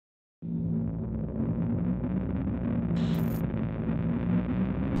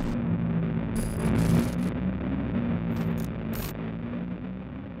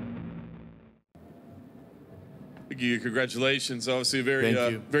Giga. Congratulations. Obviously, a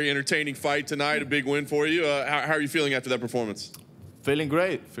very, very entertaining fight tonight. A big win for you. How are you feeling after that performance? Feeling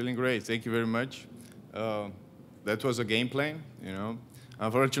great. Feeling great. Thank you very much. That was a game plan, you know.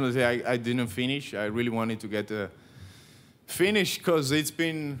 Unfortunately, I didn't finish. I really wanted to get a finish because it's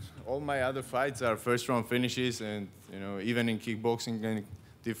been all my other fights are first-round finishes, and you know, even in kickboxing and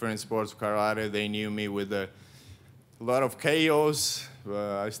different sports, karate, they knew me with a lot of KOs.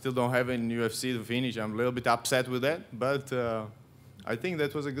 I still don't have in UFC to finish. I'm a little bit upset with that, but I think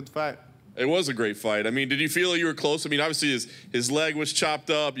that was a good fight. It was a great fight. I mean, did you feel you were close? I mean, obviously his leg was chopped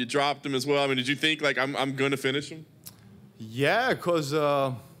up. You dropped him as well. I mean, did you think, like, I'm going to finish him? Yeah, because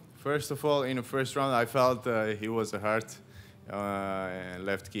first of all, in the first round, I felt he was hurt.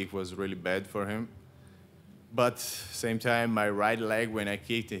 Left kick was really bad for him. But same time, my right leg, when I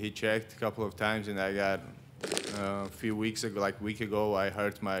kicked, he checked a couple of times, and I got a few weeks ago, like a week ago, I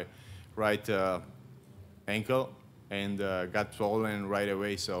hurt my right ankle and got swollen right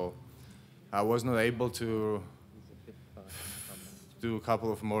away. So I was not able to do a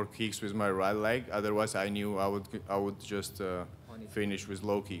couple of more kicks with my right leg. Otherwise, I knew I would just finish with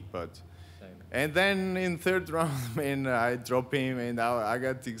low kick. But and then in third round, man, I dropped him and I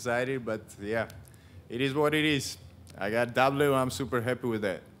got excited. But yeah, it is what it is. I got W. I'm super happy with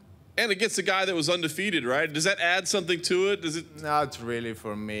that. And against a guy that was undefeated, right? Does that add something to it? Does it? Not really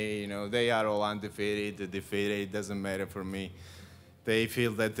for me. You know, they are all undefeated, defeated. It doesn't matter for me. They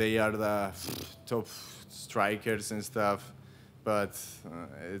feel that they are the top strikers and stuff, but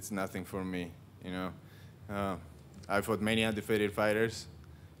it's nothing for me, you know. I fought many undefeated fighters,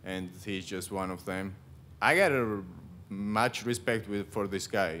 and he's just one of them. I got much respect for this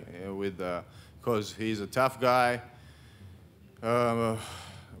guy, because he's a tough guy.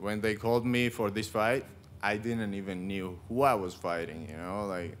 When they called me for this fight, I didn't even knew who I was fighting, you know.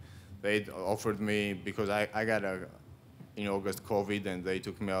 Like, they offered me, because I got in August COVID, and they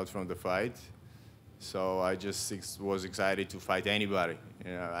took me out from the fight. So I just was excited to fight anybody.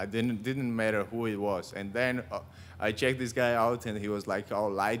 You know, I didn't matter who it was. And then I checked this guy out, and he was like a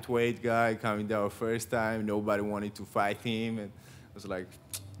lightweight guy coming down first time. Nobody wanted to fight him, and I was like,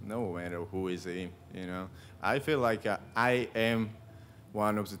 no matter who is he, you know. I feel like I am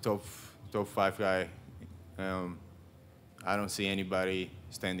one of the top 5 guy. I don't see anybody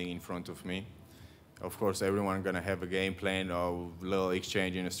standing in front of me. Of course, everyone gonna have a game plan or a little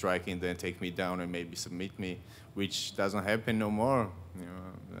exchange in a striking, then take me down and maybe submit me, which doesn't happen no more. You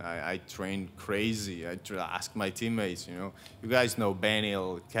know, I train crazy. I ask my teammates. You know, you guys know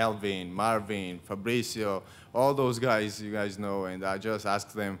Benil, Calvin, Marvin, Fabricio, all those guys. You guys know, and I just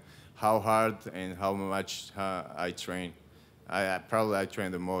ask them how hard and how much I train. I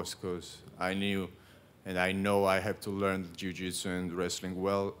train the most because I knew. And I know I have to learn jiu-jitsu and wrestling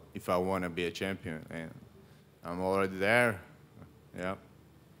well if I want to be a champion. And I'm already there. Yeah.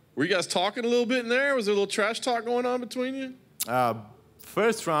 Were you guys talking a little bit in there? Was there a little trash talk going on between you?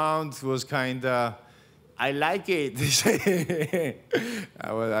 First round was kind of, I like it.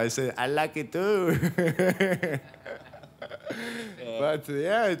 I said, I like it too. But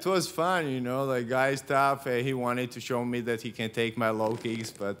yeah, it was fun, you know. The guy's tough. He wanted to show me that he can take my low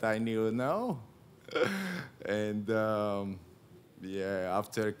kicks, but I knew no. And yeah,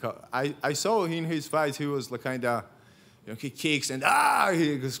 after I saw in his fights, he was like kind of, you know, he kicks and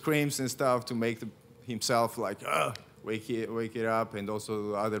he screams and stuff to make himself like wake it up, and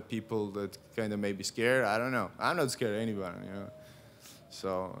also other people that kind of maybe scared. I don't know. I'm not scared of anybody, you know.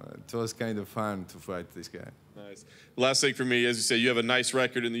 So it was kind of fun to fight this guy. Nice. Last thing for me, as you say, you have a nice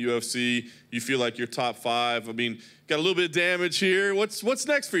record in the UFC. You feel like you're top 5. I mean, got a little bit of damage here. What's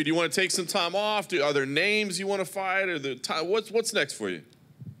next for you? Do you want to take some time off? Are there names you want to fight? Or what's next for you?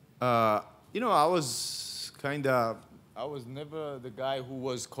 You know, I was never the guy who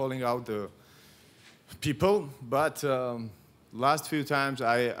was calling out the people, but last few times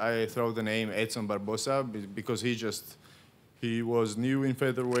I throw the name Edson Barbosa because he was new in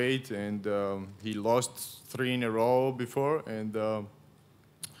featherweight, and he lost 3 in a row before, and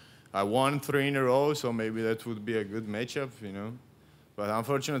I won 3 in a row, so maybe that would be a good matchup, you know. But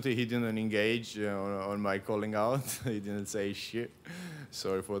unfortunately, he didn't engage on my calling out. He didn't say shit.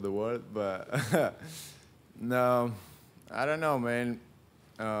 Sorry for the word, but no, I don't know, man.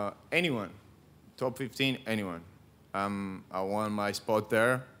 Anyone, top 15, anyone. I won my spot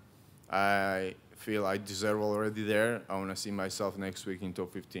there. I feel I deserve already there. I want to see myself next week in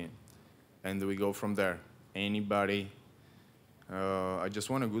top 15. And we go from there. Anybody. I just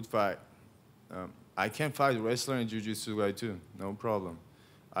want a good fight. I can fight wrestler and jiu-jitsu guy too, no problem.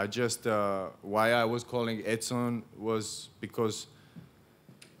 I just, why I was calling Edson was because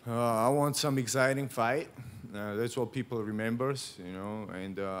I want some exciting fight. That's what people remembers, you know.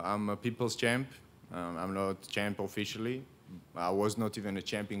 And I'm a people's champ. I'm not champ officially. I was not even a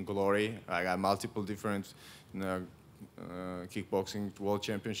champ in glory. I got multiple different kickboxing world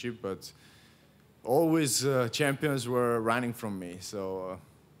championship, but always champions were running from me. So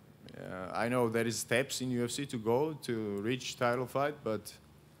I know there is steps in UFC to go to reach title fight, but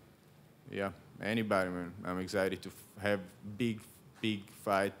yeah, anybody, man. I'm excited to have big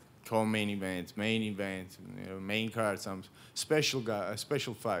fight, main event, you know, main card, some special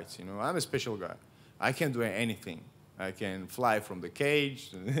fights. You know, I'm a special guy. I can do anything. I can fly from the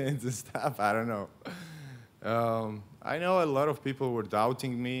cage and stuff. I don't know. I know a lot of people were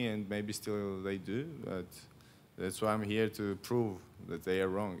doubting me, and maybe still they do, but that's why I'm here to prove that they are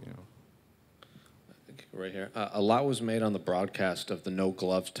wrong, you know. Right here. A lot was made on the broadcast of the no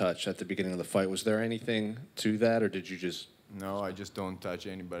gloves touch at the beginning of the fight. Was there anything to that, or did you just... No, I just don't touch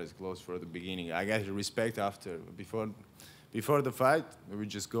anybody's gloves for the beginning. I get respect after. Before the fight, we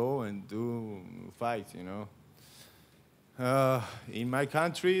just go and do fight, you know. In my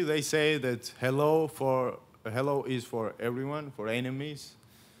country, they say that hello is for everyone, for enemies.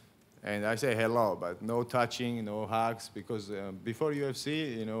 And I say hello, but no touching, no hugs, because before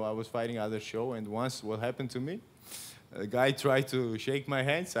UFC, you know, I was fighting other show, and once what happened to me, a guy tried to shake my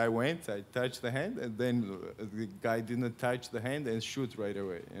hands. I went, I touched the hand, and then the guy didn't touch the hand and shoot right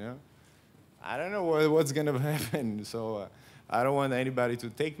away, you know. I don't know what's gonna happen, so I don't want anybody to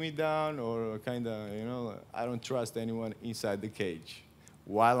take me down or kind of, you know, I don't trust anyone inside the cage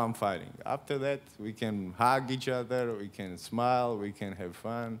while I'm fighting. After that, we can hug each other, we can smile, we can have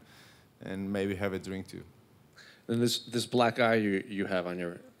fun, and maybe have a drink too. And this black eye you have on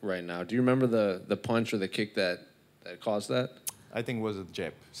your right now, do you remember the punch or the kick that caused that? I think it was a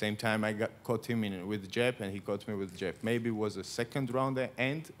jab. Same time I caught him with the jab, and he caught me with the jab. Maybe it was the second round at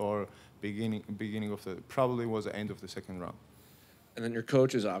end or beginning of the, probably was the end of the second round. And then your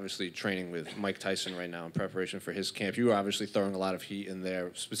coach is obviously training with Mike Tyson right now in preparation for his camp. You were obviously throwing a lot of heat in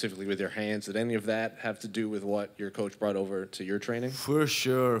there, specifically with your hands. Did any of that have to do with what your coach brought over to your training? For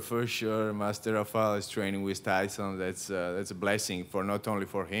sure. Master Rafael is training with Tyson. That's a blessing for not only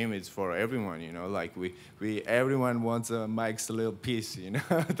for him, it's for everyone. You know, like everyone wants Mike's little piece, you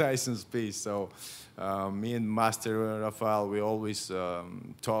know, Tyson's piece. So me and Master Rafael, we always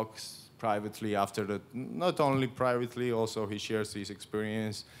talk privately after the, not only privately, also he shares his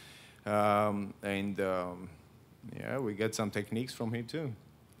experience. Yeah, we get some techniques from him too,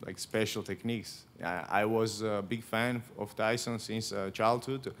 like special techniques. I was a big fan of Tyson since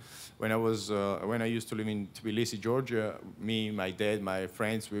childhood. When I used to live in Tbilisi, Georgia, me, my dad, my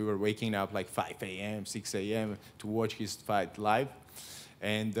friends, we were waking up like 5 a.m., 6 a.m. to watch his fight live.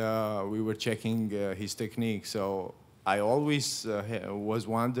 And we were checking his technique. So I always was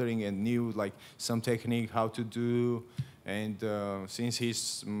wondering and knew like some technique how to do, and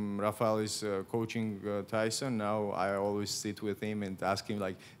since Rafael is coaching Tyson now, I always sit with him and ask him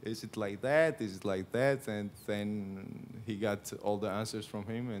like, is it like that? Is it like that? And then he got all the answers from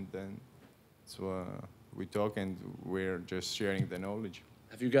him, and then so we talk and we're just sharing the knowledge.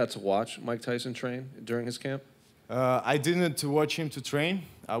 Have you got to watch Mike Tyson train during his camp? I didn't watch him to train.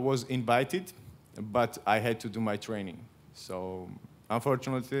 I was invited, but I had to do my training. So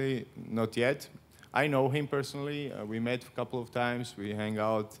unfortunately, not yet. I know him personally. We met a couple of times. We hang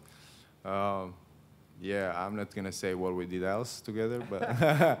out. Yeah, I'm not going to say what we did else together, but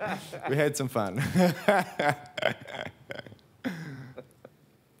we had some fun.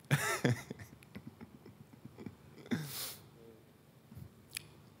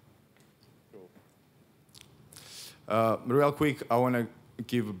 Real quick, I want to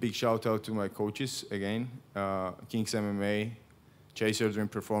give a big shout out to my coaches again, Kings MMA, Chaser Dream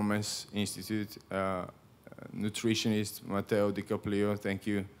Performance Institute, nutritionist Matteo Di Caplio, thank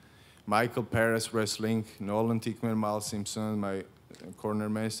you, Michael Perez Wrestling, Nolan Tickman, Mal Simpson, my corner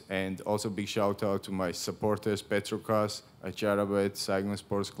mess, and also big shout out to my supporters, Petrocas, Acharabet, Saigon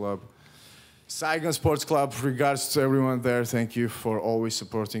Sports Club. Saigon Sports Club, regards to everyone there, thank you for always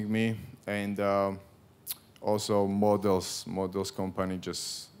supporting me, and also Models company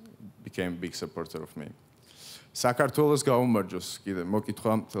just became a big supporter of me. Sakartvelos ga umrđos, idemo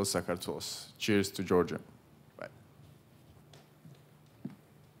kitvam tel Sakartvelos. Cheers to Georgia.